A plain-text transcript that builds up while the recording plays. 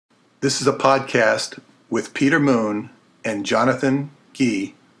This is a podcast with Peter Moon and Enochian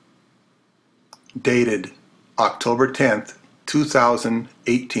Gee, dated October 10th,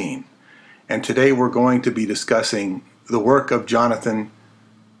 2018. And today we're going to be discussing the work of Enochian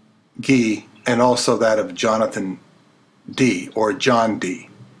Gee and also that of Jonathan D. or John D.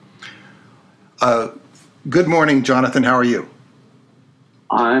 Good morning, Jonathan. How are you?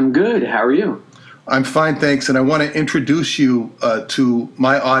 I'm good. How are you? I'm fine, thanks. And I want to introduce you to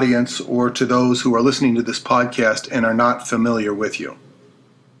my audience or to those who are listening to this podcast and are not familiar with you.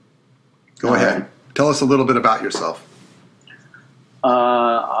 Go ahead. Tell us a little bit about yourself.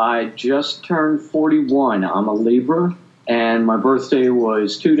 I just turned 41. I'm a Libra, and my birthday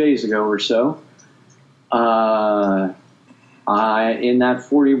was 2 days ago or so. In that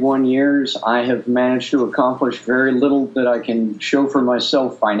 41 years, I have managed to accomplish very little that I can show for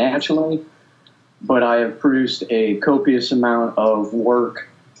myself financially, but I have produced a copious amount of work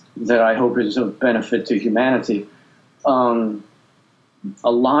that I hope is of benefit to humanity. A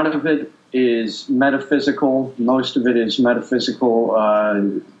lot of it is metaphysical. Most of it is metaphysical.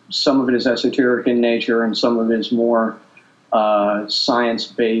 Some of it is esoteric in nature, and some of it is more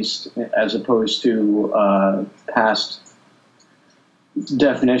science-based as opposed to past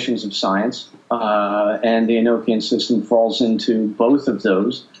definitions of science. And the Enochian system falls into both of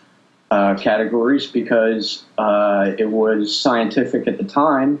those categories because it was scientific at the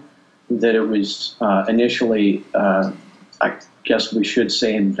time that it was initially, I guess we should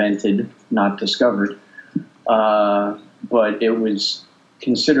say, invented, not discovered. But it was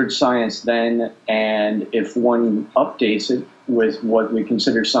considered science then, and if one updates it with what we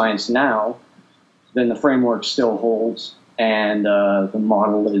consider science now, then the framework still holds, and the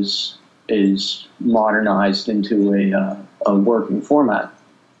model is modernized into a working format.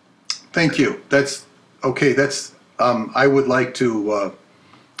 Thank you. That's okay. That's I would like to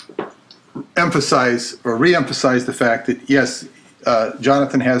emphasize or re-emphasize the fact that yes,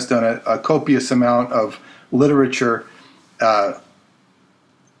 Jonathan has done a copious amount of literature,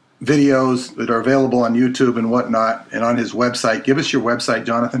 videos that are available on YouTube and whatnot, and on his website. Give us your website,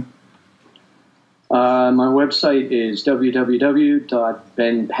 Jonathan. My website is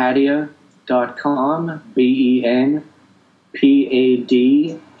www.benpadiah.com.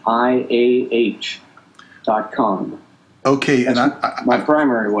 BenPadiah.com. Okay, that's and my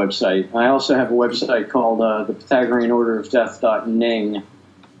primary website. I also have a website called the Pythagorean Order of Death.ning,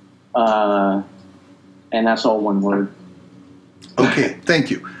 and that's all one word. Okay,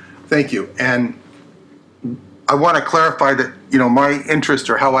 thank you. And I want to clarify that, my interest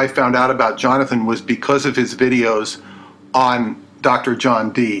or how I found out about Jonathan was because of his videos on Dr.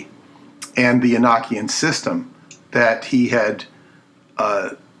 John D. and the Enochian system that he had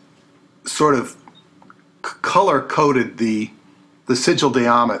sort of color-coded the sigil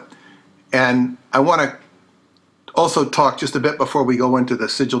Diamet. And I want to also talk just a bit before we go into the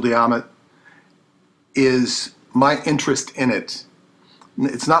sigil Diamet is my interest in it.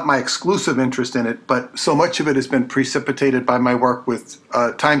 It's not my exclusive interest in it, but so much of it has been precipitated by my work with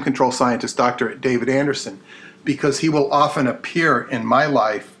time control scientist Dr. David Anderson, because he will often appear in my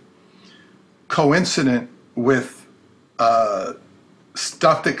life coincident with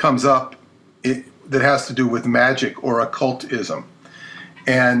stuff that comes up that has to do with magic or occultism.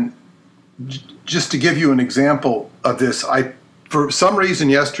 And just to give you an example of this, for some reason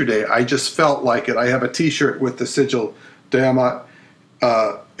yesterday, I just felt like it. I have a t-shirt with the sigil Diamet,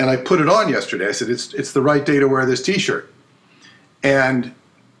 and I put it on yesterday. I said, it's the right day to wear this t-shirt. And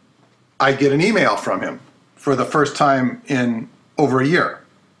I get an email from him for the first time in over a year.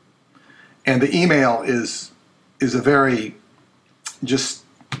 And the email is a very just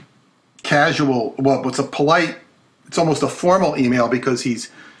casual, well, it's a polite, it's almost a formal email because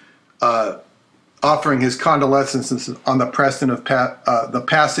he's offering his condolences on the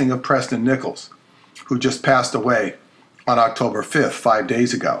passing of Preston Nichols, who just passed away on October 5th, 5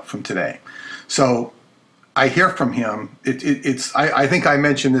 days ago from today. So I hear from him. I think I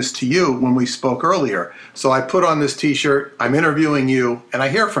mentioned this to you when we spoke earlier. So I put on this t-shirt, I'm interviewing you, and I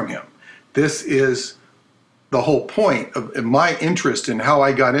hear from him. This is the whole point of my interest in how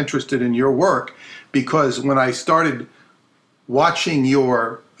I got interested in your work, because when I started watching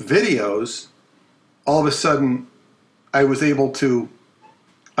your videos, all of a sudden I was able to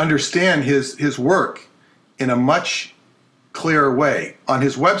understand his work in a much clearer way on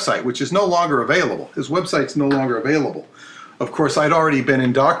his website, which is no longer available. His website's no longer available. Of course, I'd already been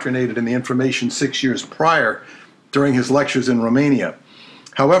indoctrinated in the information 6 years prior during his lectures in Romania.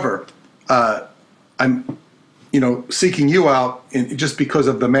 However, seeking you out just because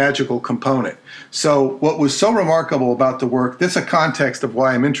of the magical component. So what was so remarkable about the work, this is a context of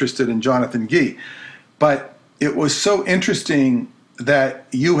why I'm interested in Jonathan Gee, but it was so interesting that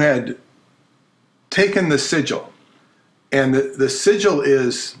you had taken the sigil, and the sigil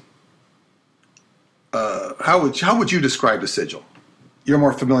is, how would you describe the sigil? You're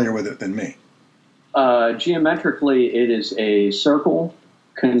more familiar with it than me. Geometrically, it is a circle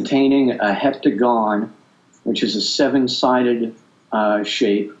containing a heptagon, which is a seven-sided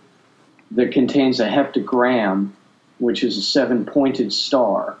shape that contains a heptagram, which is a seven-pointed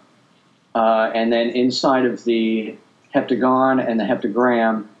star. And then inside of the heptagon and the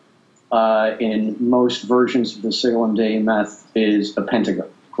heptagram, in most versions of the Siglum Dei method, is a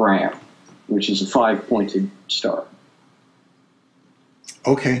pentagram, which is a five-pointed star.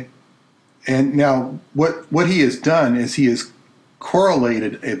 Okay. And now what he has done is he has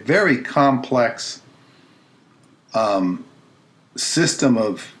correlated a very complex system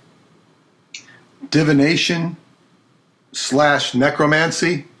of divination /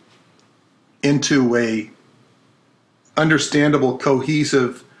 necromancy into a understandable,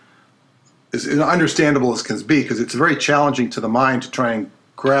 cohesive, as understandable as can be, because it's very challenging to the mind to try and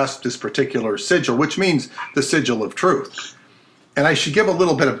grasp this particular sigil, which means the sigil of truth. And I should give a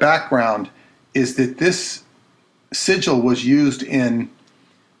little bit of background, is that this sigil was used in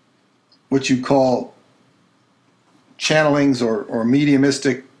what you call channelings or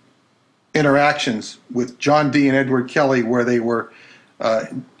mediumistic interactions with John Dee and Edward Kelly, where they were,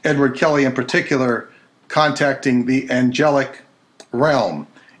 Edward Kelly in particular, contacting the angelic realm.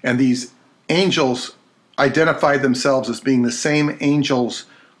 And these angels identified themselves as being the same angels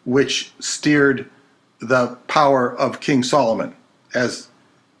which steered the power of King Solomon, as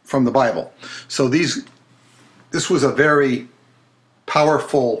from the Bible. So this was a very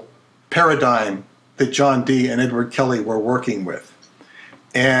powerful paradigm that John Dee and Edward Kelly were working with.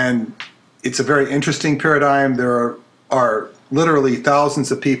 And it's a very interesting paradigm. There are literally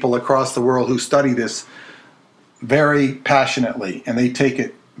thousands of people across the world who study this very passionately, and they take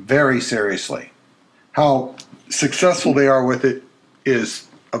it very seriously. How successful they are with it is,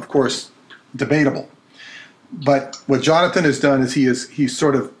 of course, debatable. But what Jonathan has done is he's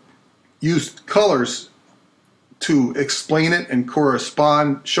sort of used colors to explain it and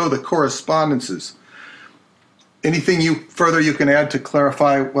show the correspondences. Anything further you can add to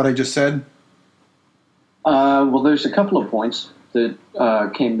clarify what I just said? Well, there's a couple of points that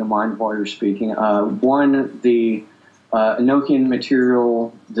came to mind while you're speaking. One, the Enochian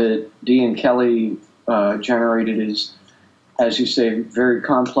material that Dee and Kelly generated is, as you say, very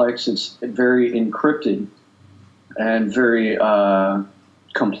complex. It's very encrypted and very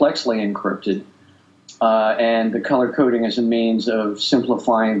complexly encrypted. And the color coding is a means of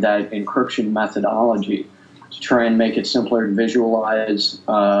simplifying that encryption methodology to try and make it simpler to visualize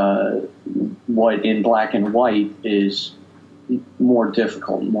what in black and white is more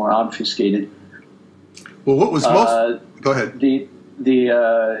difficult, more obfuscated. Well, what was most... Go ahead. The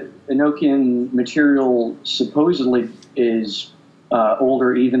Enochian material supposedly is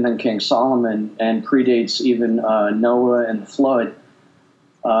older even than King Solomon and predates even Noah and the flood.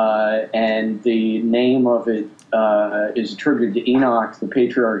 And the name of it is attributed to Enoch, the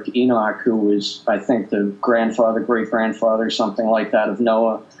patriarch Enoch, who was, I think, the grandfather, great-grandfather, something like that, of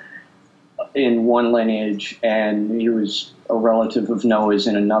Noah in one lineage, and he was a relative of Noah's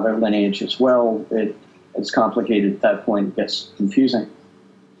in another lineage as well. It's complicated at that point. It gets confusing.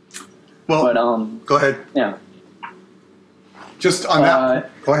 Well, but, go ahead. Yeah. Just on that,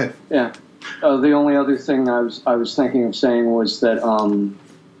 go ahead. Yeah. The only other thing I was thinking of saying was that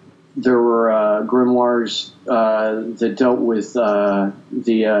there were grimoires that dealt with the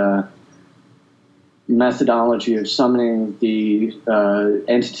methodology of summoning the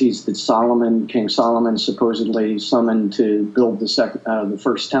entities that King Solomon supposedly summoned to build the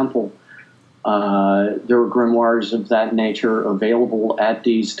first temple. There were grimoires of that nature available at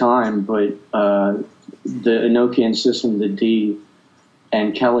Dee's time, but the Enochian system that Dee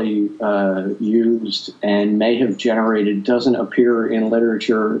and Kelly used and may have generated doesn't appear in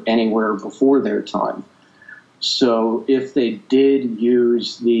literature anywhere before their time. So if they did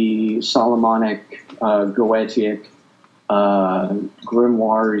use the Solomonic Goetic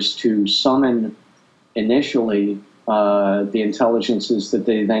grimoires to summon initially the intelligences that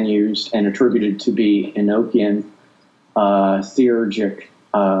they then used and attributed to be Enochian, theurgic,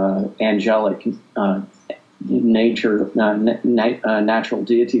 angelic natural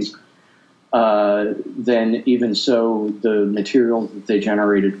deities, then even so, the material that they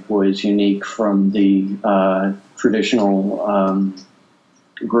generated was unique from the traditional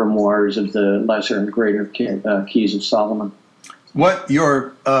grimoires of the Lesser and Greater Keys of Solomon. What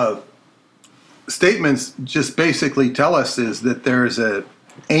your statements just basically tell us is that there's an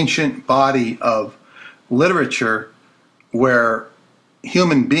ancient body of literature where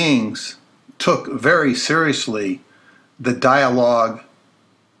human beings took very seriously the dialogue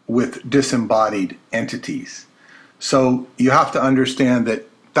with disembodied entities. So you have to understand that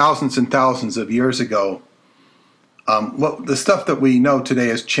thousands and thousands of years ago, the stuff that we know today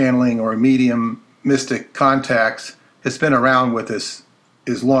as channeling or medium, mystic contacts has been around with us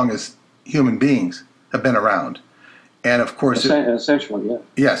as long as human beings have been around. And of course, essentially, yeah.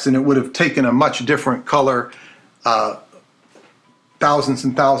 Yes, and it would have taken a much different color thousands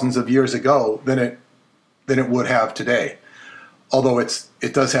and thousands of years ago than it would have today. Although it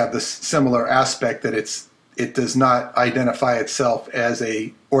does have this similar aspect that it does not identify itself as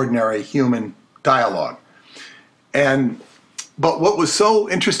a ordinary human dialogue. But what was so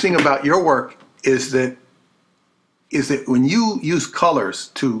interesting about your work is that when you use colors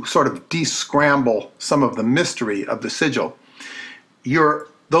to sort of de-scramble some of the mystery of the sigil,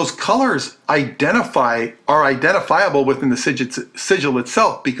 those colors are identifiable within the sigil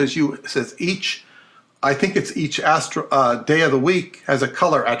itself, because it says each day of the week has a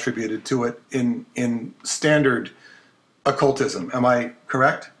color attributed to it in standard occultism. Am I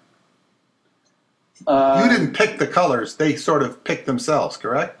correct? You didn't pick the colors; they sort of picked themselves,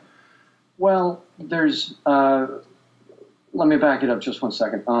 correct? Well, there's. Let me back it up just one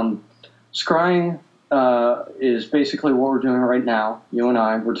second. Scrying is basically what we're doing right now. You and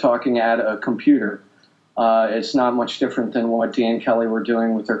I, we're talking at a computer. It's not much different than what Dee and Kelly were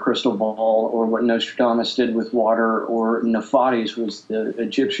doing with their crystal ball, or what Nostradamus did with water, or Nephates was the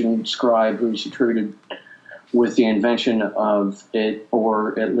Egyptian scribe who's attributed with the invention of it,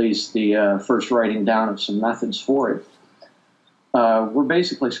 or at least the first writing down of some methods for it. We're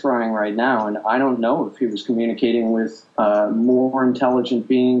basically scrying right now, and I don't know if he was communicating with more intelligent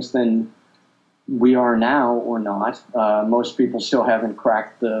beings than we are now or not. Most people still haven't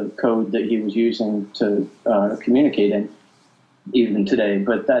cracked the code that he was using to communicate in, even today,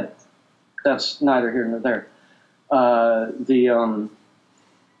 but that's neither here nor there.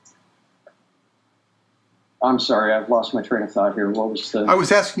 I'm sorry, I've lost my train of thought here. What was the? I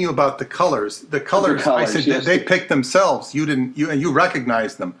was asking you about the colors. The colors. I said yes, they picked themselves. You didn't. You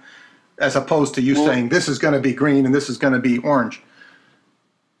recognized them, as opposed to you saying this is going to be green and this is going to be orange.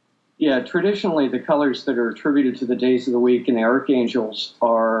 Yeah, traditionally the colors that are attributed to the days of the week and the archangels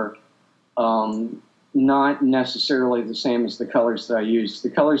are not necessarily the same as the colors that I used. The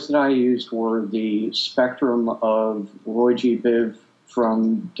colors that I used were the spectrum of Roy G. Biv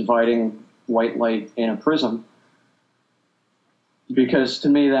from dividing white light in a prism, because to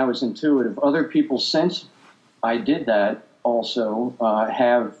me that was intuitive. Other people, since I did that, also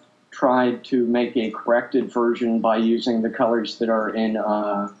have tried to make a corrected version by using the colors that are in,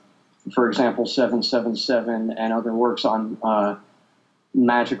 for example, 777 and other works on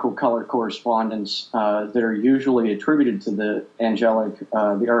magical color correspondence that are usually attributed to the angelic,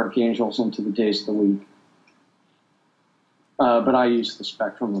 the archangels, and to the days of the week. But I used the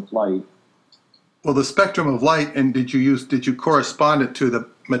spectrum of light. Well, the spectrum of light, and did you correspond it to the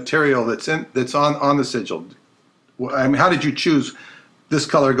material that's on the sigil? I mean, how did you choose this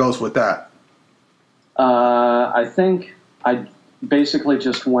color goes with that? I think I basically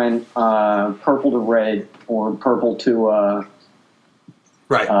just went purple to red, or purple to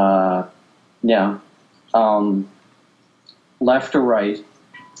right. Left to right,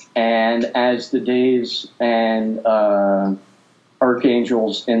 and as the days and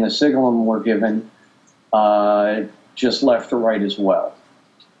archangels in the sigillum were given, just left to right as well.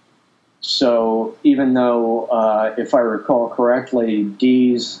 So even though, if I recall correctly,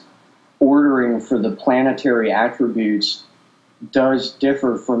 Dee's ordering for the planetary attributes does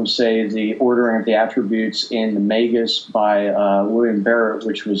differ from, say, the ordering of the attributes in the Magus by William Barrett,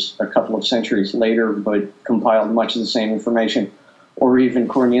 which was a couple of centuries later, but compiled much of the same information, or even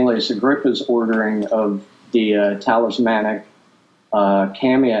Cornelius Agrippa's ordering of the talismanic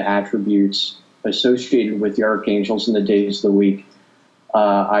Kamia attributes associated with the archangels in the days of the week.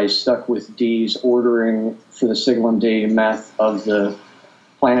 I stuck with Dee's ordering for the Siglum Dei Meth of the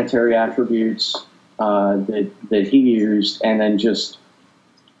planetary attributes that he used, and then just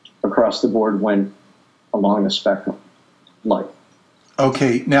across the board went along the spectrum light.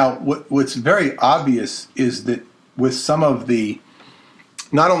 Okay, now what's very obvious is that with some of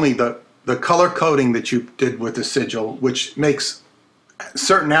not only the color coding that you did with the sigil, which makes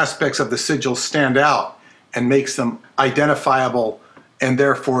certain aspects of the sigil stand out and makes them identifiable and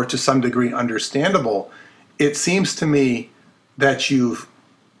therefore to some degree understandable, it seems to me that you've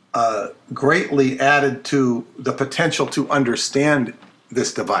greatly added to the potential to understand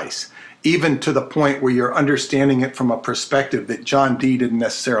this device, even to the point where you're understanding it from a perspective that John Dee didn't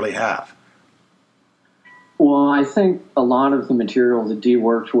necessarily have? Well, I think a lot of the material that Dee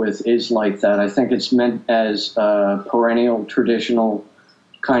worked with is like that. I think it's meant as perennial, traditional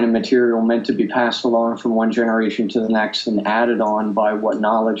kind of material meant to be passed along from one generation to the next and added on by what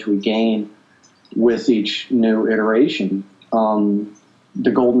knowledge we gain with each new iteration.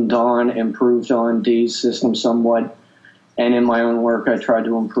 The Golden Dawn improved on Dee's system somewhat, and in my own work I tried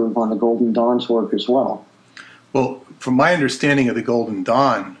to improve on the Golden Dawn's work as well. Well, from my understanding of the Golden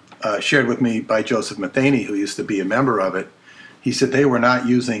Dawn, shared with me by Joseph Matheny, who used to be a member of it, he said they were not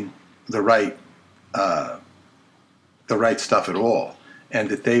using the right stuff at all, and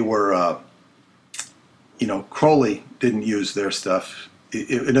that they were, Crowley didn't use their stuff.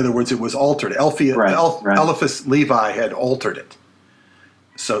 In other words, it was altered. Eliphas Levi had altered it.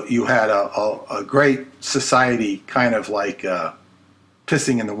 So you had a great society kind of like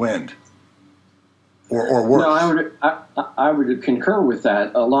pissing in the wind, or worse. No, I would concur with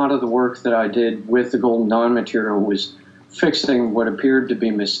that. A lot of the work that I did with the Golden Dawn material was fixing what appeared to be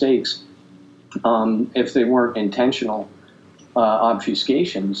mistakes, if they weren't intentional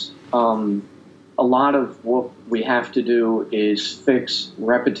obfuscations. A lot of what we have to do is fix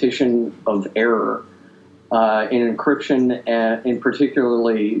repetition of error. In encryption, in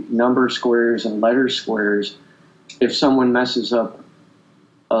particularly number squares and letter squares, if someone messes up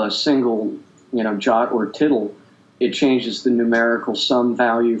a single, jot or tittle, it changes the numerical sum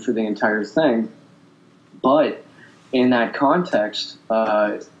value for the entire thing. But in that context,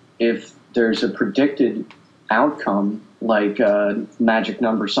 if there's a predicted outcome, like magic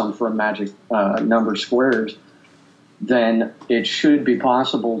number sum for a magic number squares, then it should be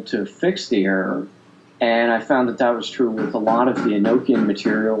possible to fix the error. And I found that that was true with a lot of the Enochian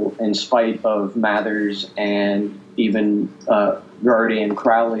material, in spite of Mather's and even Gardy and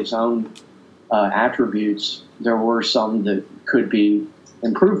Crowley's own attributes. There were some that could be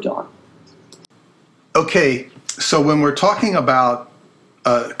improved on. Okay, so when we're talking about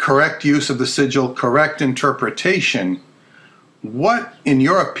correct use of the sigil, correct interpretation, what, in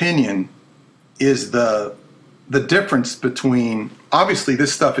your opinion, is the difference between, obviously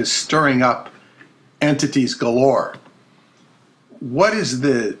this stuff is stirring up entities galore. What is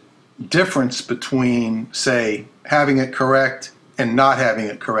the difference between, say, having it correct and not having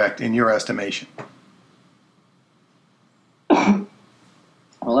it correct in your estimation? Well,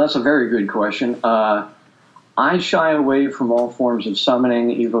 that's a very good question. I shy away from all forms of summoning,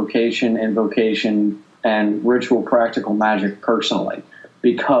 evocation, invocation, and ritual practical magic personally,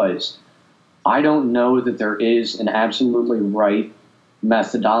 because I don't know that there is an absolutely right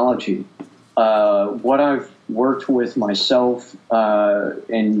methodology. What I've worked with myself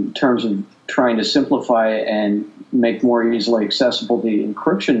in terms of trying to simplify and make more easily accessible the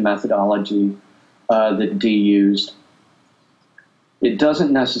encryption methodology that Dee used, it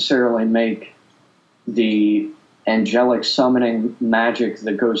doesn't necessarily make the angelic summoning magic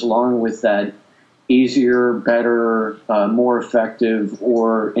that goes along with that easier, better, more effective,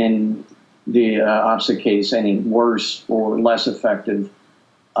 or in the opposite case, any worse or less effective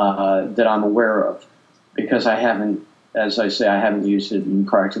that I'm aware of, because I haven't, as I say, I haven't used it in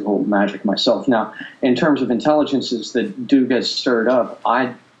practical magic myself. Now, in terms of intelligences that do get stirred up,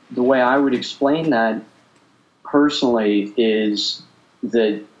 the way I would explain that personally is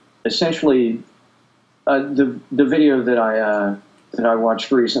that essentially the video that I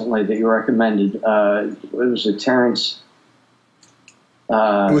watched recently that you recommended, it was a Terrence.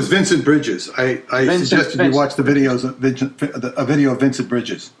 It was Vincent Bridges. I suggested you watch the videos of a video of Vincent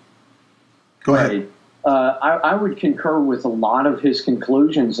Bridges. Go ahead. I would concur with a lot of his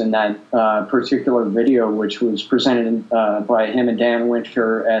conclusions in that particular video, which was presented by him and Dan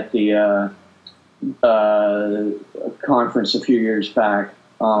Winter at the conference a few years back.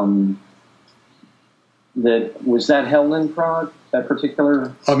 That held in Prague? That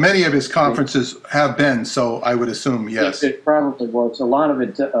particular? Many of his conferences have been, so I would assume yes. It probably was. A lot of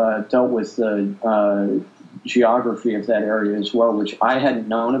it dealt with the geography of that area as well, which I hadn't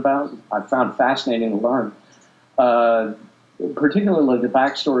known about. I found fascinating to learn. Particularly the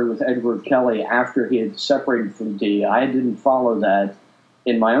backstory with Edward Kelly after he had separated from Dee. I didn't follow that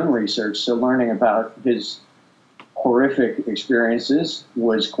in my own research, so learning about his horrific experiences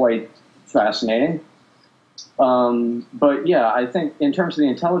was quite fascinating. But yeah, I think in terms of the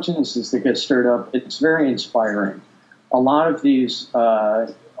intelligences that get stirred up, it's very inspiring. A lot of these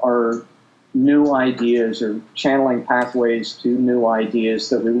are new ideas or channeling pathways to new ideas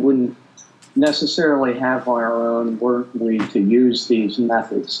that we wouldn't necessarily have on our own were we to use these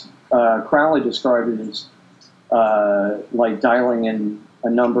methods. Crowley described it as like dialing in a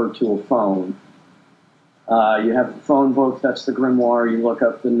number to a phone. You have the phone book, that's the grimoire, you look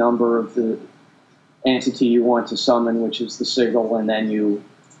up the number of the entity you want to summon, which is the signal, and then you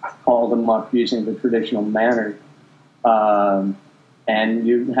call them up using the traditional manner. And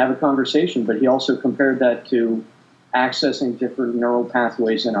you have a conversation, but he also compared that to accessing different neural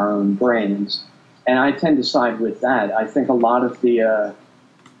pathways in our own brains. And I tend to side with that. I think a lot of the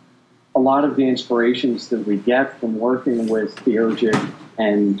inspirations that we get from working with theurgic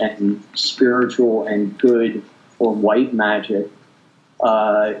and spiritual and good or white magic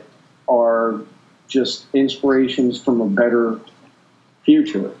are just inspirations from a better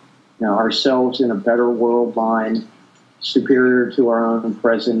future. Ourselves in a better world line, superior to our own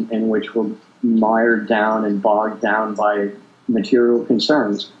present, in which we're mired down and bogged down by material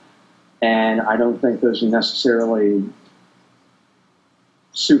concerns. And I don't think those are necessarily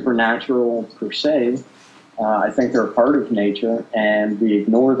supernatural per se. I think they're a part of nature, and we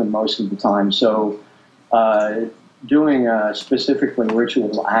ignore them most of the time. So doing a specifically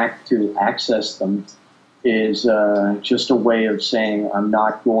ritual act to access them is just a way of saying, I'm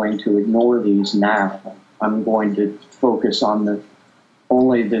not going to ignore these now. I'm going to focus on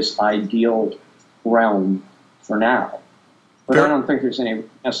only this ideal realm for now. But I don't think there's any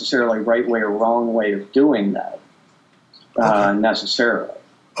necessarily right way or wrong way of doing that necessarily.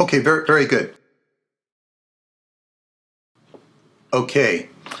 Okay, very, very good. Okay,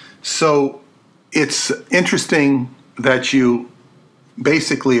 so it's interesting that you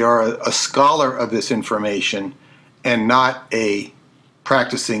basically are a scholar of this information and not a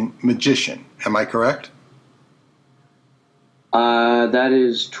practicing magician. Am I correct? That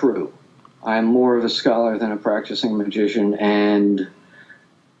is true. I'm more of a scholar than a practicing magician, and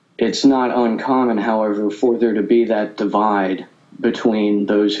it's not uncommon, however, for there to be that divide between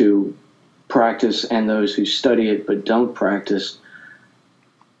those who practice and those who study it but don't practice.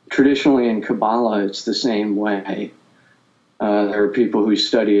 Traditionally in Kabbalah, it's the same way. There are people who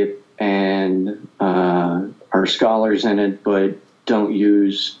study it and are scholars in it but don't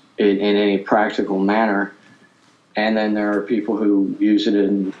use it in any practical manner. And then there are people who use it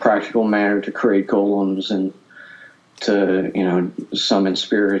in a practical manner to create golems and to, summon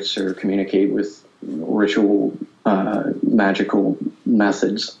spirits or communicate with ritual, magical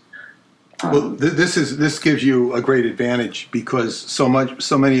methods. Well, this gives you a great advantage because so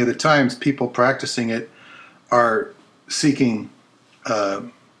many of the times people practicing it are seeking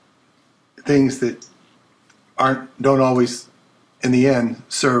things that don't always, in the end,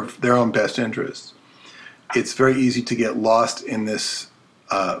 serve their own best interests. It's very easy to get lost in this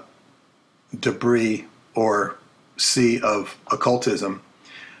debris or sea of occultism.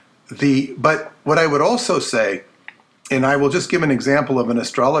 But what I would also say, and I will just give an example of an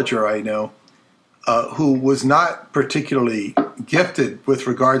astrologer I know who was not particularly gifted with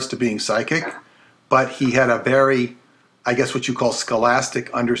regards to being psychic, but he had a very, I guess what you call scholastic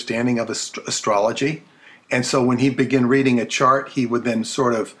understanding of astrology. And so when he'd begin reading a chart, he would then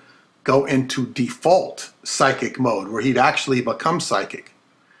sort of go into default psychic mode where he'd actually become psychic,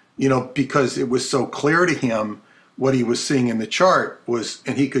 because it was so clear to him what he was seeing in the chart was,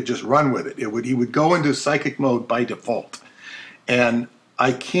 and he could just run with it. He would go into psychic mode by default. And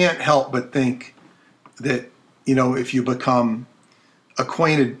I can't help but think that, if you become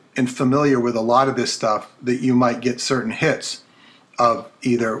acquainted and familiar with a lot of this stuff, that you might get certain hits of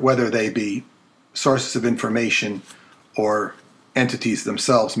either whether they be sources of information or entities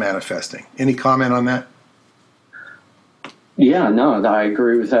themselves manifesting. Any comment on that? Yeah, no, I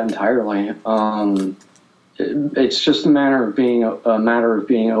agree with that entirely. It's just a matter of being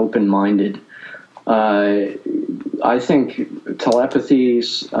open-minded. I think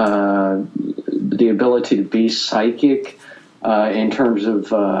telepathies, the ability to be psychic, in terms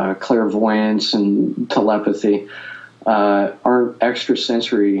of clairvoyance and telepathy, aren't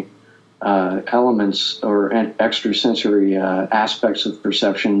extrasensory elements or extrasensory aspects of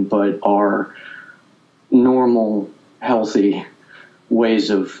perception, but are normal, healthy ways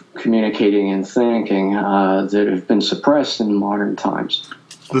of communicating and thinking that have been suppressed in modern times.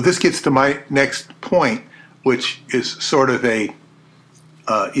 Well, this gets to my next point, which is sort of either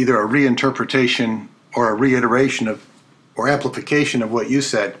a reinterpretation or a reiteration of or amplification of what you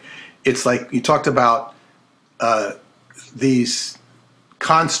said. It's like you talked about these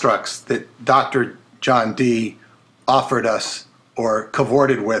constructs that Dr. John Dee offered us or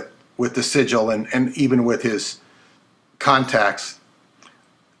cavorted with the sigil and even with his contacts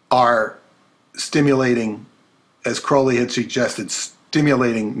are stimulating, as Crowley had suggested,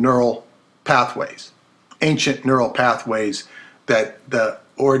 stimulating neural pathways, ancient neural pathways that the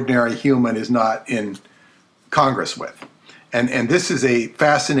ordinary human is not in Congress with. And this is a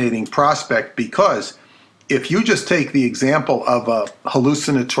fascinating prospect, because if you just take the example of a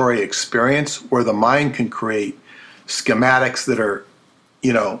hallucinatory experience where the mind can create schematics that are,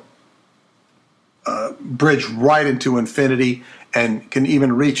 bridged right into infinity and can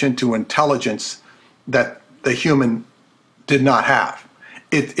even reach into intelligence that the human did not have.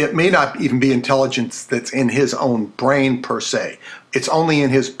 It may not even be intelligence that's in his own brain per se. It's only in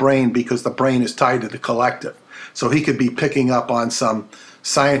his brain because the brain is tied to the collective. So he could be picking up on some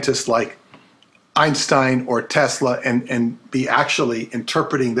scientists like Einstein or Tesla and be actually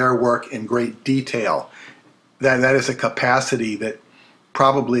interpreting their work in great detail. That is a capacity that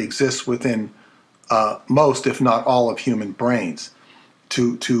probably exists within most, if not all, of human brains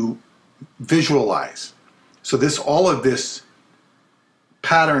to visualize. So all of this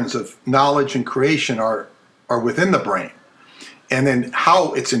patterns of knowledge and creation are within the brain. And then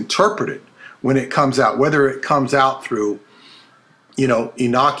how it's interpreted when it comes out, whether it comes out through,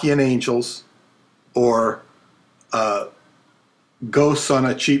 Enochian angels or ghosts on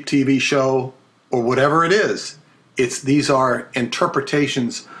a cheap TV show or whatever it is, these are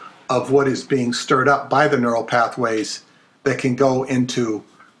interpretations of what is being stirred up by the neural pathways that can go into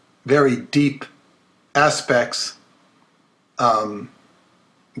very deep aspects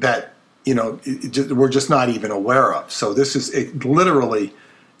that we're just not even aware of. So this is literally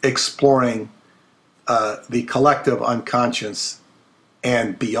exploring the collective unconscious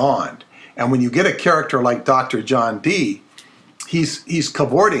and beyond. And when you get a character like Dr. Jon Gee, he's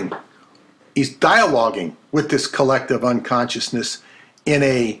cavorting, he's dialoguing with this collective unconsciousness in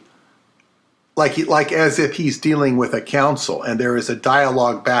a like as if he's dealing with a council, and there is a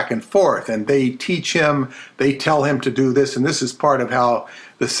dialogue back and forth, and they teach him, they tell him to do this, and this is part of how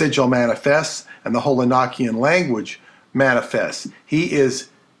the sigil manifests and the whole Enochian language manifests. He is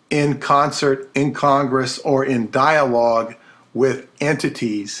in concert, in Congress, or in dialogue with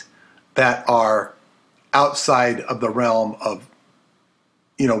entities that are outside of the realm of,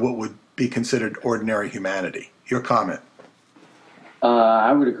 what would be considered ordinary humanity. Your comment?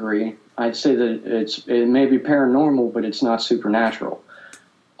 I would agree. I'd say that it may be paranormal, but it's not supernatural.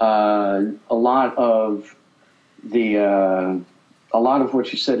 A lot of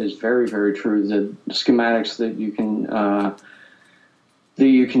what you said is very, very true. The schematics that you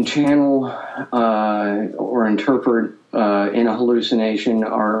can channel or interpret in a hallucination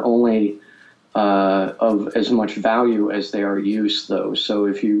are only of as much value as they are use, though. So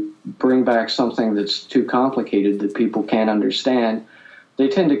if you bring back something that's too complicated that people can't understand, they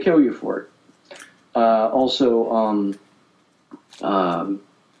tend to kill you for it. Also,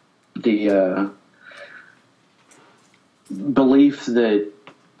 the belief that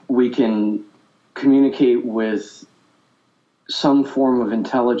we can communicate with some form of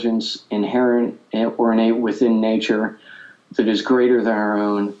intelligence inherent or innate within nature that is greater than our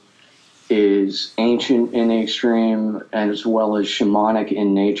own is ancient in the extreme, as well as shamanic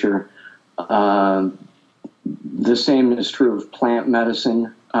in nature. The same is true of plant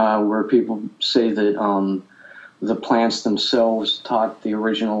medicine, where people say that the plants themselves taught the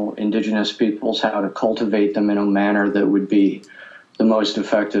original indigenous peoples how to cultivate them in a manner that would be the most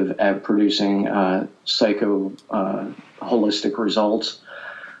effective at producing holistic results.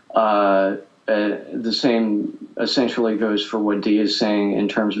 The same essentially goes for what Dee is saying in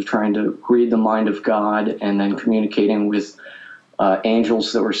terms of trying to read the mind of God and then communicating with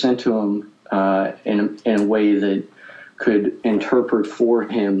angels that were sent to him in a way that could interpret for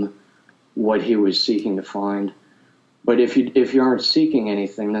him what he was seeking to find. But if you aren't seeking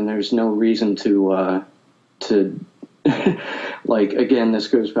anything, then there's no reason to like, again, this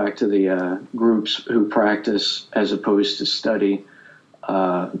goes back to the groups who practice as opposed to study.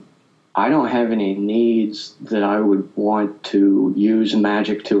 I don't have any needs that I would want to use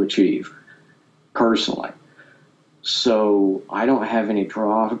magic to achieve, personally. So I don't have any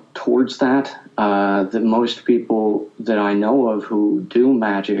draw towards that. That most people that I know of who do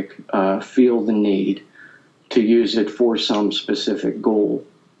magic feel the need to use it for some specific goal.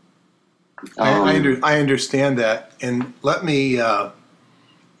 I understand that, and let me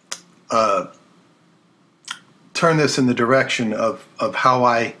turn this in the direction of how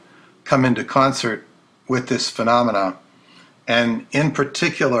I come into concert with this phenomena, and in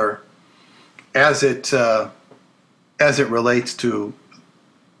particular, as it relates to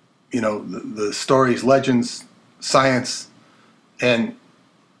the stories, legends, science, and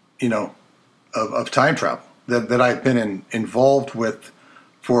of time travel that I've been involved with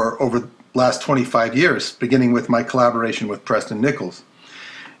for over the last 25 years, beginning with my collaboration with Preston Nichols.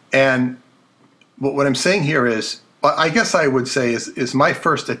 And what I'm saying here is, I guess I would say is my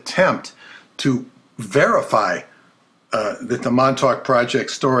first attempt to verify that the Montauk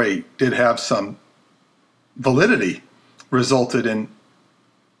Project story did have some validity, resulted in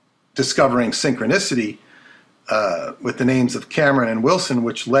discovering synchronicity with the names of Cameron and Wilson,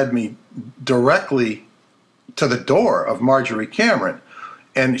 which led me directly to the door of Marjorie Cameron.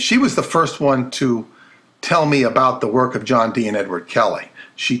 And she was the first one to tell me about the work of John Dee and Edward Kelly.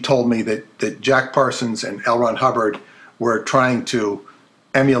 She told me that Jack Parsons and L. Ron Hubbard were trying to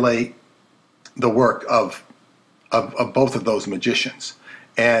emulate the work of both of those magicians.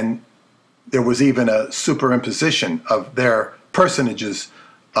 And there was even a superimposition of their personages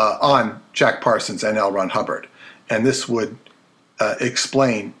on Jack Parsons and L. Ron Hubbard. And this would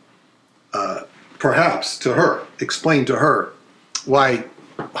explain to her why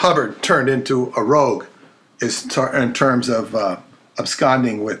Hubbard turned into a rogue in terms of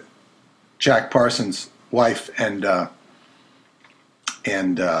absconding with Jack Parsons' wife and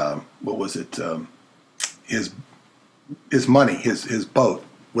what was it? His money, his boat,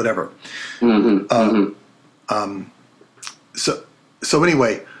 whatever. So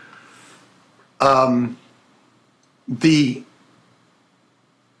anyway, the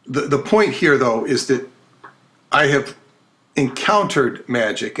point here, though, is that I have encountered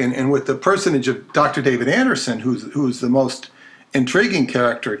magic, and with the personage of Dr. David Anderson, who's the most intriguing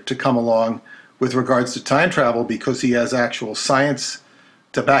character to come along with regards to time travel, because he has actual science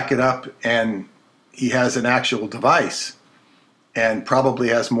to back it up, and he has an actual device, and probably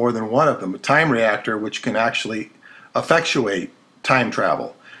has more than one of them, a time reactor, which can actually effectuate time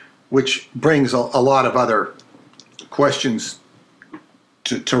travel, which brings a lot of other questions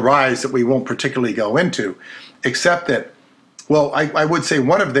to rise that we won't particularly go into, except that, well, I would say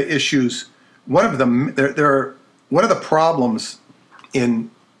one of the issues, one of the problems with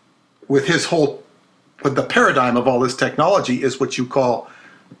the paradigm of all this technology is what you call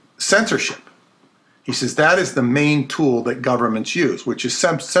censorship. He says that is the main tool that governments use, which is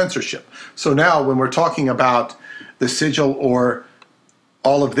censorship. So now when we're talking about the sigil or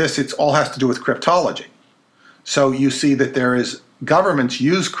all of this, it all has to do with cryptology. So you see that governments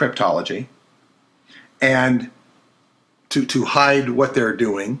use cryptology and to hide what they're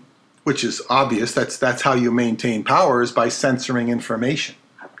doing, which is obvious. That's how you maintain power, is by censoring information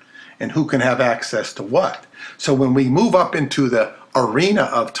and who can have access to what. So when we move up into the arena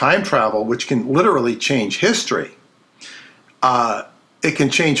of time travel, which can literally change history, it can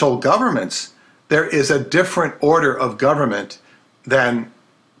change whole governments. There is a different order of government than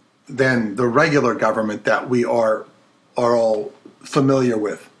the regular government that we are all familiar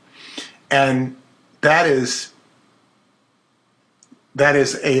with, and that is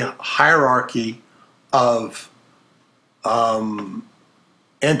a hierarchy of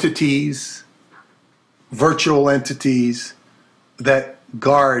entities, virtual entities that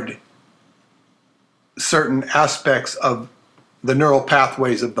guard certain aspects of the neural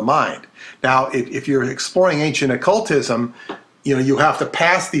pathways of the mind. Now, if you're exploring ancient occultism, you have to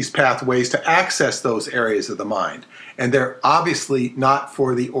pass these pathways to access those areas of the mind. And they're obviously not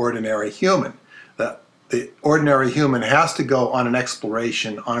for the ordinary human. The ordinary human has to go on an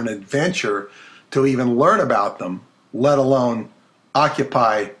exploration, on an adventure, to even learn about them, let alone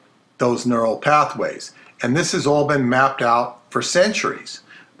occupy those neural pathways. And this has all been mapped out for centuries.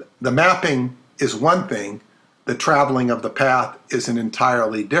 The mapping is one thing. The traveling of the path is an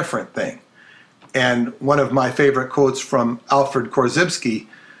entirely different thing. And one of my favorite quotes from Alfred Korzybski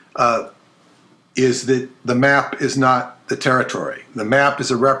is that the map is not the territory. The map is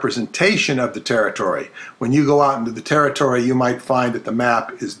a representation of the territory. When you go out into the territory, you might find that the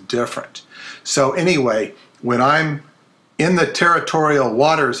map is different. So anyway, when I'm in the territorial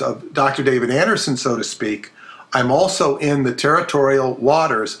waters of Dr. David Anderson, so to speak, I'm also in the territorial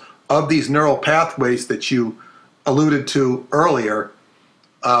waters of these neural pathways that you alluded to earlier,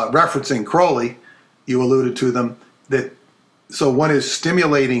 referencing Crowley. You alluded to them. So one is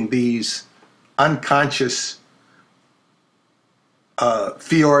stimulating these unconscious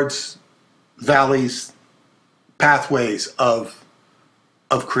fjords, valleys, pathways of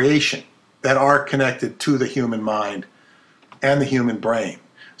creation that are connected to the human mind and the human brain.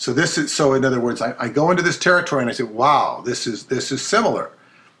 So in other words, I go into this territory and I say, wow, this is similar.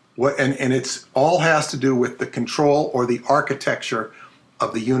 And it's all has to do with the control or the architecture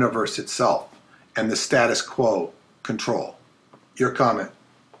of the universe itself and the status quo control. Your comment?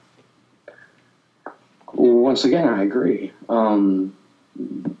 Once again, I agree. When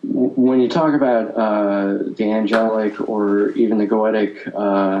you talk about the angelic or even the goetic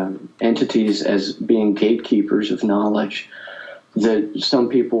entities as being gatekeepers of knowledge, that some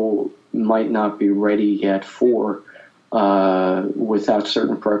people might not be ready yet for without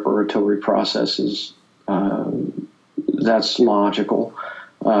certain preparatory processes. That's logical.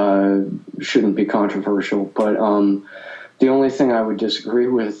 Shouldn't be controversial. But the only thing I would disagree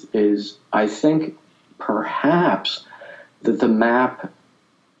with is I think perhaps that the map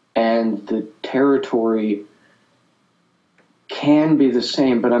and the territory can be the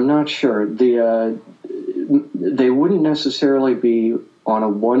same, but I'm not sure. They wouldn't necessarily be on a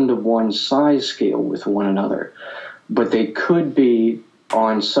one-to-one size scale with one another, but they could be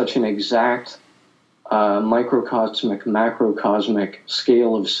on such an exact microcosmic, macrocosmic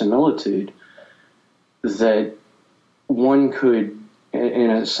scale of similitude that one could, in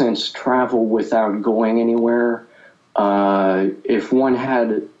a sense, travel without going anywhere. If one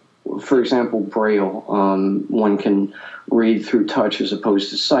had, for example, Braille, one can read through touch as opposed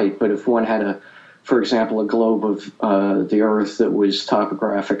to sight, but if one had for example, a globe of the Earth that was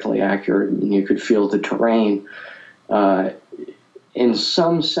topographically accurate and you could feel the terrain, in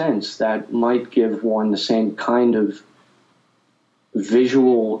some sense that might give one the same kind of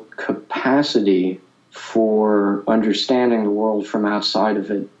visual capacity for understanding the world from outside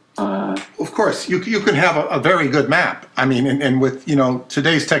of it. Of course, you can have a very good map. I mean, and with,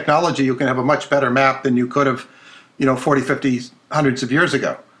 today's technology, you can have a much better map than you could have, 40, 50, hundreds of years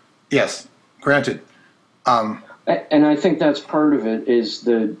ago. Yes. Granted. And I think that's part of it, is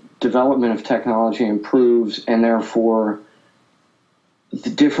the development of technology improves, and therefore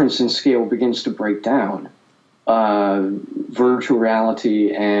the difference in scale begins to break down. Virtual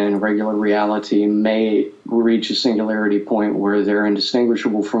reality and regular reality may reach a singularity point where they're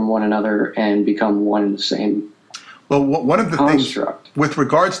indistinguishable from one another and become one and the same. Well, one of the construct. things with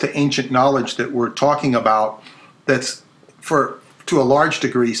regards to ancient knowledge that we're talking about, that's to a large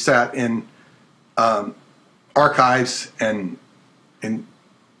degree sat in archives and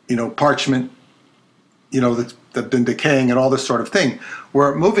parchment, that's been decaying and all this sort of thing.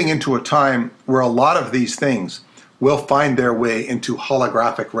 We're moving into a time where a lot of these things will find their way into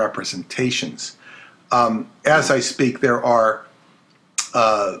holographic representations. As I speak, there are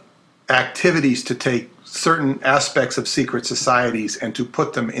activities to take certain aspects of secret societies and to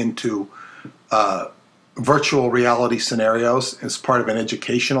put them into virtual reality scenarios as part of an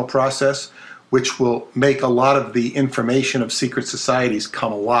educational process, which will make a lot of the information of secret societies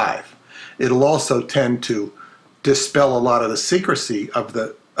come alive. It'll also tend to dispel a lot of the secrecy of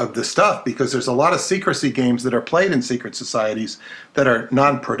the stuff, because there's a lot of secrecy games that are played in secret societies that are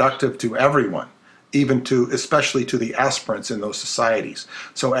non-productive to everyone, especially to the aspirants in those societies.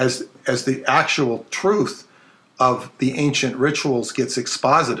 So as the actual truth of the ancient rituals gets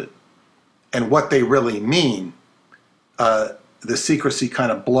exposited and what they really mean, the secrecy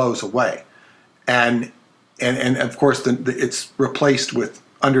kind of blows away. And of course, it's replaced with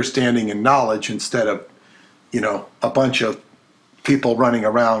understanding and knowledge instead of, a bunch of people running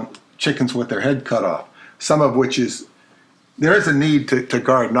around, chickens with their head cut off. Some of which there is a need to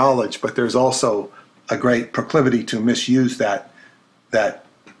guard knowledge, but there's also a great proclivity to misuse that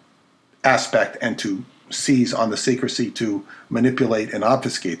aspect and to seize on the secrecy to manipulate and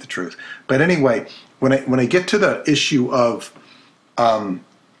obfuscate the truth. But anyway, when I get to the issue of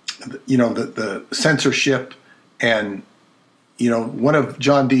the censorship, and one of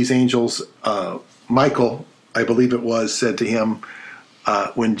John Dee's angels, Michael, I believe it was, said to him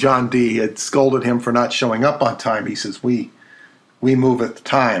when John Dee had scolded him for not showing up on time, he says, we moveth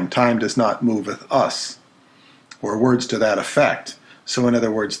time does not moveth us, or words to that effect. So in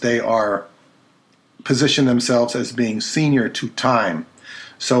other words, they position themselves as being senior to time.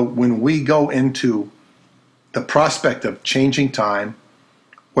 So when we go into the prospect of changing time,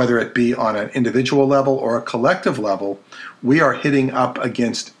 whether it be on an individual level or a collective level, we are hitting up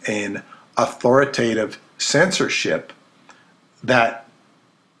against an authoritative censorship that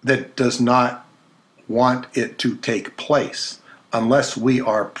does not want it to take place unless we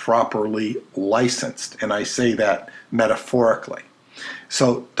are properly licensed, and I say that metaphorically.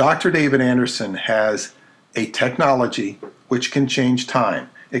 So Dr. David Anderson has a technology which can change time.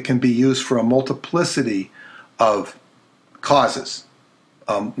 It can be used for a multiplicity of causes,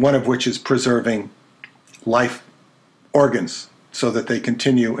 one of which is preserving life organs so that they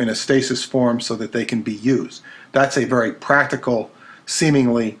continue in a stasis form so that they can be used. That's a very practical,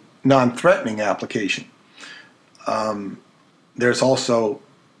 seemingly non-threatening application. You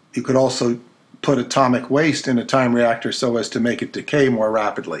could also put atomic waste in a time reactor so as to make it decay more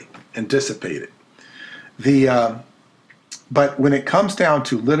rapidly and dissipate it. But when it comes down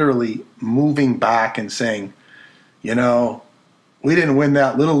to literally moving back and saying, we didn't win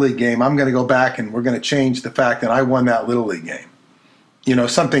that Little League game, I'm going to go back and we're going to change the fact that I won that Little League game.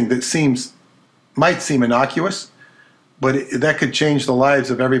 something that might seem innocuous, but that could change the lives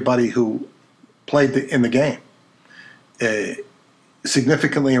of everybody who played in the game,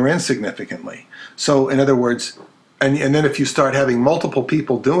 significantly or insignificantly. So in other words, and then if you start having multiple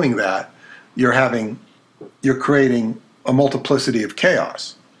people doing that, you're creating a multiplicity of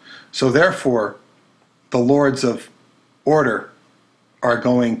chaos. So therefore, the lords of order are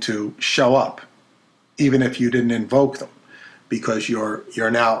going to show up, even if you didn't invoke them, because you're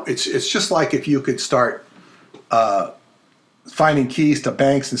now. It's just like if you could start finding keys to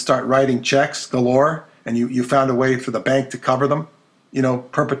banks and start writing checks galore, and you found a way for the bank to cover them,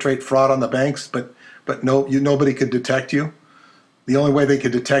 perpetrate fraud on the banks, but nobody could detect you. The only way they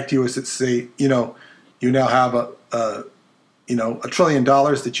could detect you is to say, you now have $1 trillion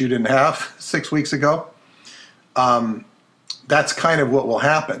that you didn't have 6 weeks ago. That's kind of what will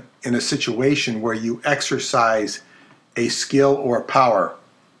happen in a situation where you exercise a skill or power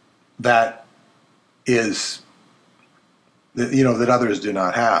that is, that others do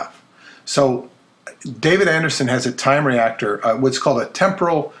not have. So David Anderson has a time reactor, what's called a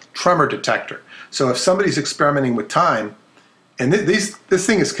temporal tremor detector. So if somebody's experimenting with time, and this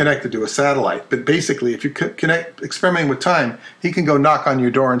thing is connected to a satellite, but basically if you're experimenting with time, he can go knock on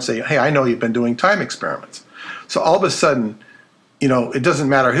your door and say, hey, I know you've been doing time experiments. So all of a sudden, it doesn't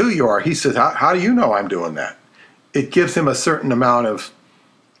matter who you are. He says, how do you know I'm doing that? It gives him a certain amount of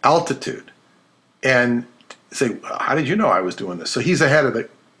altitude, and say, how did you know I was doing this? So he's ahead of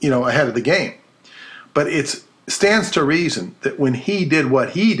the game. But it stands to reason that when he did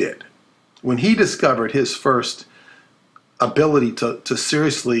what he did, when he discovered his first ability to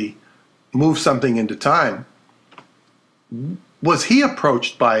seriously move something into time, was he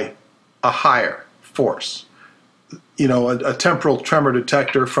approached by a higher force? A temporal tremor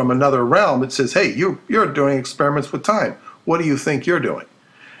detector from another realm that says, hey, you're doing experiments with time. What do you think you're doing?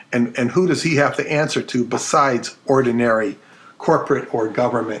 And who does he have to answer to besides ordinary corporate or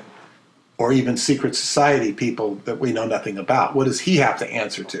government or even secret society people that we know nothing about? What does he have to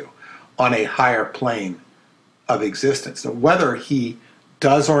answer to on a higher plane of existence? So whether he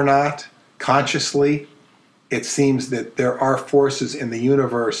does or not, consciously, it seems that there are forces in the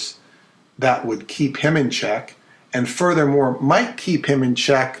universe that would keep him in check, and furthermore might keep him in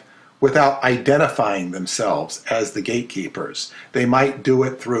check without identifying themselves as the gatekeepers. They might do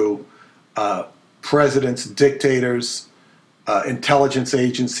it through presidents, dictators, intelligence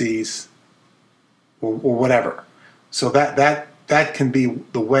agencies, or whatever. So that can be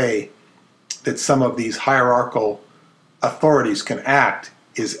the way that some of these hierarchical authorities can act,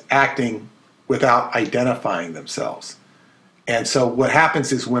 is acting without identifying themselves. And so what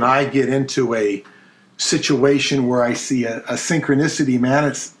happens is when I get into a situation where I see a synchronicity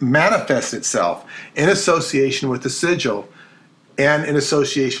manifest itself in association with the sigil and in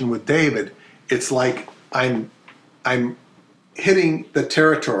association with David, it's like I'm hitting the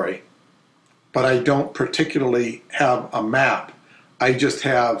territory, but I don't particularly have a map. I just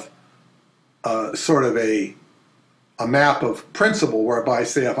have sort of a map of principle, whereby I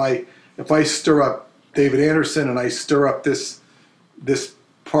say if I stir up David Anderson and I stir up this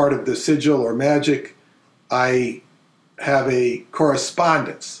part of the sigil or magic, I have a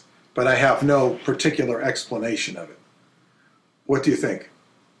correspondence, but I have no particular explanation of it. What do you think?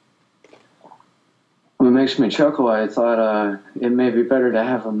 What makes me chuckle, I thought it may be better to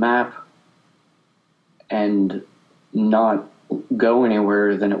have a map and not go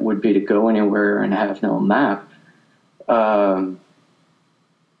anywhere than it would be to go anywhere and have no map. I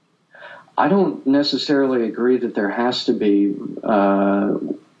don't necessarily agree that there has to be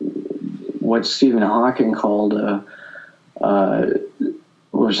what Stephen Hawking called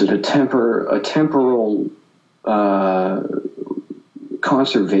was it a temporal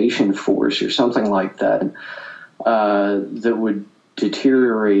conservation force or something like that that would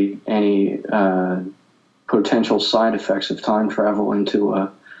deteriorate any potential side effects of time travel into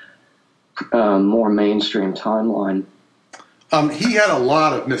a more mainstream timeline. He had a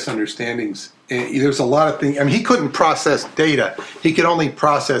lot of misunderstandings. There's a lot of things. I mean, he couldn't process data. He could only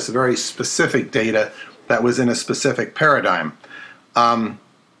process very specific data that was in a specific paradigm.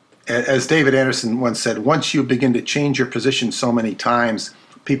 As David Anderson once said, once you begin to change your position so many times,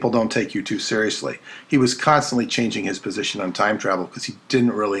 people don't take you too seriously. He was constantly changing his position on time travel because he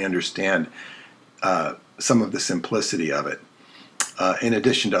didn't really understand some of the simplicity of it, in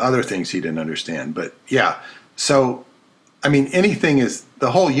addition to other things he didn't understand. But yeah, so I mean, the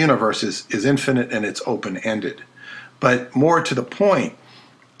whole universe is infinite and it's open-ended. But more to the point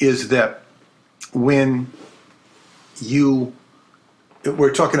is that when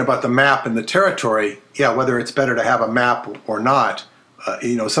we're talking about the map and the territory, yeah, whether it's better to have a map or not,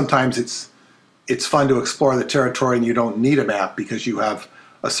 sometimes it's fun to explore the territory and you don't need a map because you have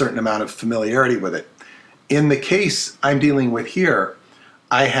a certain amount of familiarity with it. In the case I'm dealing with here,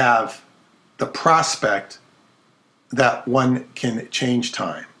 I have the prospect that one can change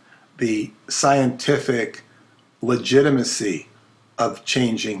time, the scientific legitimacy of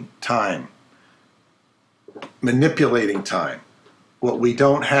changing time, manipulating time. What we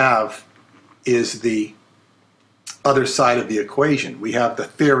don't have is the other side of the equation. We have the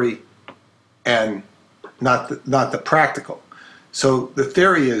theory and not the practical. So the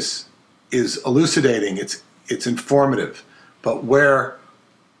theory is elucidating, it's informative, but where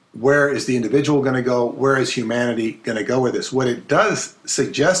is the individual going to go? Where is humanity going to go with this? What it does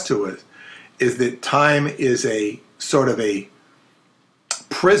suggest to us is that time is a sort of a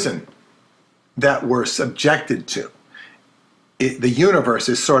prison that we're subjected to. The universe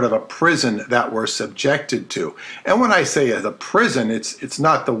is sort of a prison that we're subjected to. And when I say a prison, it's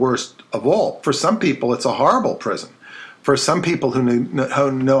not the worst of all. For some people, it's a horrible prison. For some people who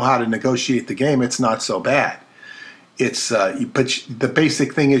know how to negotiate the game, it's not so bad. But the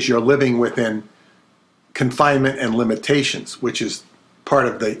basic thing is you're living within confinement and limitations, which is part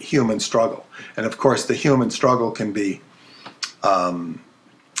of the human struggle. And of course, the human struggle can be, can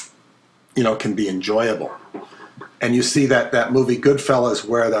be enjoyable. And you see that movie Goodfellas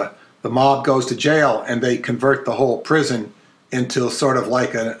where the mob goes to jail and they convert the whole prison into sort of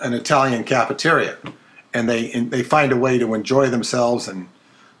like an Italian cafeteria. And they find a way to enjoy themselves and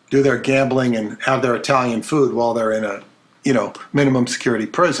do their gambling and have their Italian food while they're in a, minimum security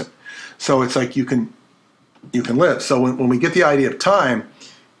prison. So it's like you can live. So when we get the idea of time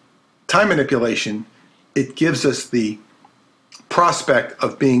manipulation, it gives us the prospect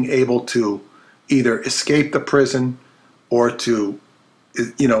of being able to either escape the prison or to,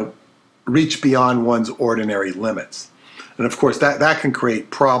 reach beyond one's ordinary limits. And of course, that can create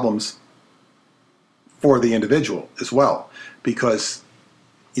problems for the individual as well, because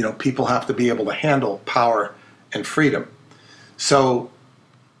people have to be able to handle power and freedom. So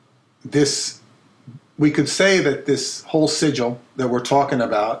we could say that this whole sigil that we're talking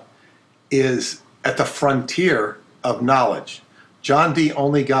about is at the frontier of knowledge. John Dee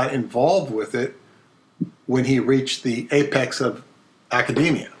only got involved with it when he reached the apex of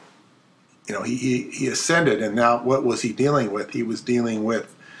academia. He ascended, and now what was he dealing with? He was dealing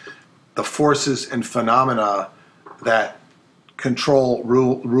with the forces and phenomena that control,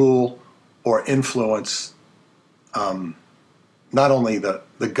 rule, or influence not only the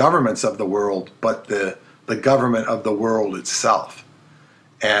governments of the world, but the government of the world itself.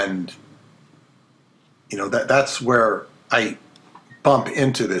 And that's where I bump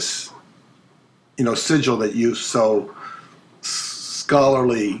into this sigil that you so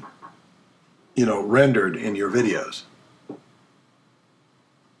scholarly rendered in your videos.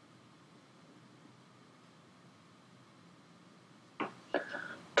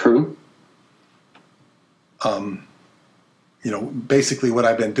 True. Basically what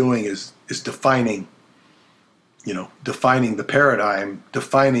I've been doing is defining the paradigm,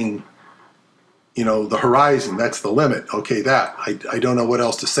 defining, the horizon. That's the limit. Okay, I don't know what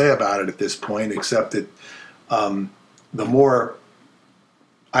else to say about it at this point, except that the more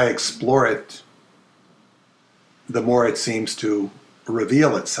I explore it, the more it seems to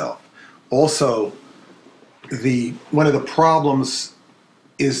reveal itself. Also, one of the problems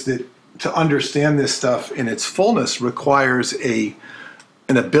is that to understand this stuff in its fullness requires an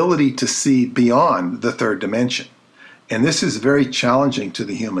ability to see beyond the third dimension. And this is very challenging to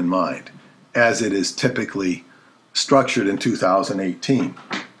the human mind, as it is typically structured in 2018.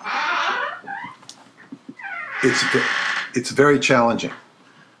 It's very challenging.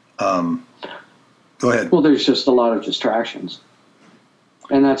 Go ahead. Well, there's just a lot of distractions.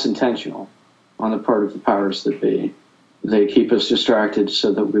 And that's intentional on the part of the powers that be. They keep us distracted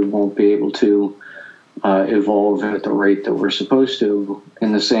so that we won't be able to evolve at the rate that we're supposed to,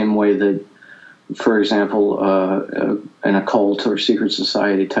 in the same way that, for example, an occult or secret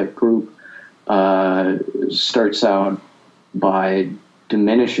society type group starts out by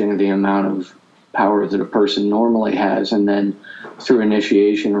diminishing the amount of power that a person normally has, and then through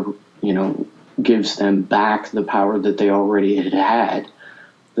initiation, gives them back the power that they already had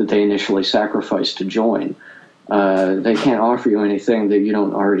that they initially sacrificed to join. They can't offer you anything that you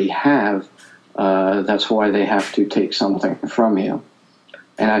don't already have. That's why they have to take something from you.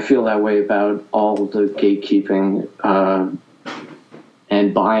 And I feel that way about all the gatekeeping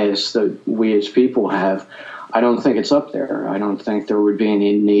and bias that we as people have. I don't think it's up there. I don't think there would be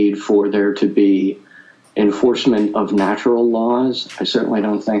any need for there to be enforcement of natural laws. I certainly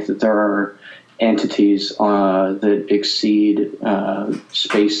don't think that there are entities that exceed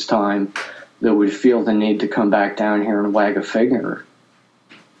space-time that would feel the need to come back down here and wag a finger.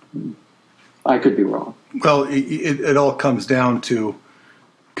 I could be wrong. Well, it all comes down to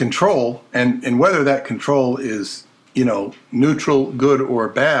control, and whether that control is, neutral, good or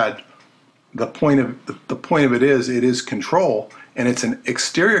bad. The point of it is control, and it's an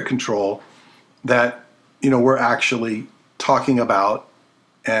exterior control that we're actually talking about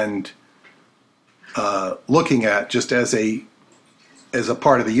and looking at just as a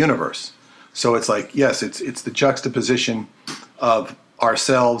part of the universe. So it's like, yes, it's the juxtaposition of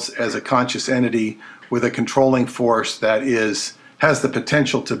ourselves as a conscious entity with a controlling force that has the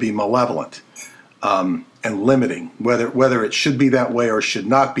potential to be malevolent and limiting. Whether it should be that way or should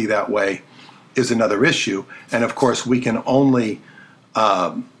not be that way is another issue. And of course, we can only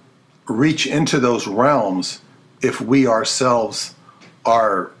reach into those realms if we ourselves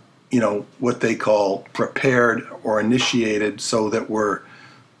are, what they call prepared or initiated, so that we're,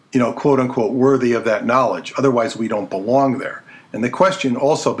 quote unquote, worthy of that knowledge. Otherwise, we don't belong there. And the question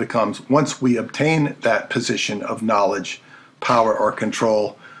also becomes, once we obtain that position of knowledge, power, or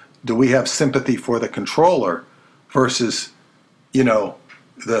control, do we have sympathy for the controller versus,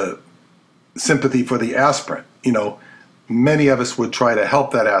 the sympathy for the aspirant? Many of us would try to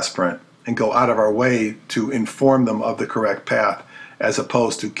help that aspirant and go out of our way to inform them of the correct path, as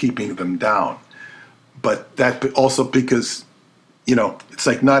opposed to keeping them down. But that also because, it's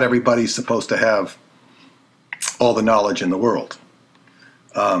like not everybody's supposed to have all the knowledge in the world.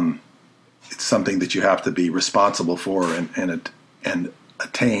 It's something that you have to be responsible for and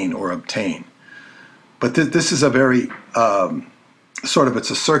attain or obtain. But this is a very it's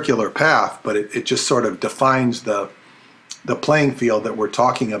a circular path, but it just sort of defines the playing field that we're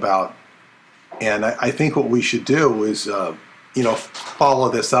talking about. And I think what we should do is follow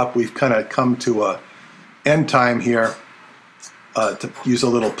this up. We've kind of come to a end time here, to use a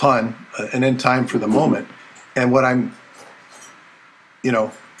little pun, an end time for the moment. And what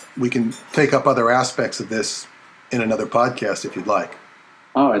we can take up other aspects of this in another podcast if you'd like.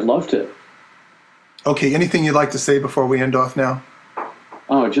 Oh, I'd love to. Okay, anything you'd like to say before we end off now?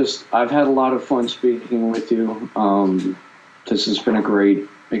 Oh, I've had a lot of fun speaking with you. This has been a great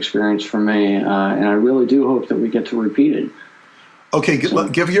experience for me, and I really do hope that we get to repeat it. Okay,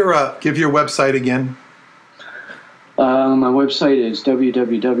 give your website again. My website is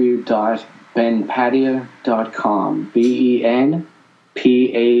www.benpadiah.com.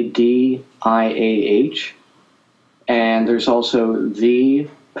 BENPADIAH. And there's also the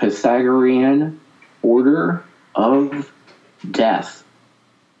Pythagorean Order of Death.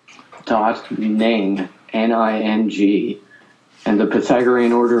 .ning, NING. And the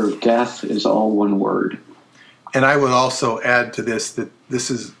Pythagorean Order of Death is all one word. And I would also add to this that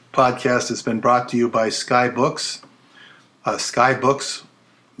podcast has been brought to you by Sky Books. Sky Books,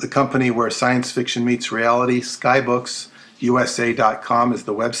 the company where science fiction meets reality. SkyBooksUSA.com is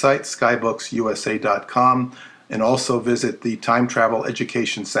the website, SkyBooksUSA.com, and also visit the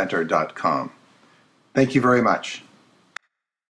TimeTravelEducationCenter.com. Thank you very much.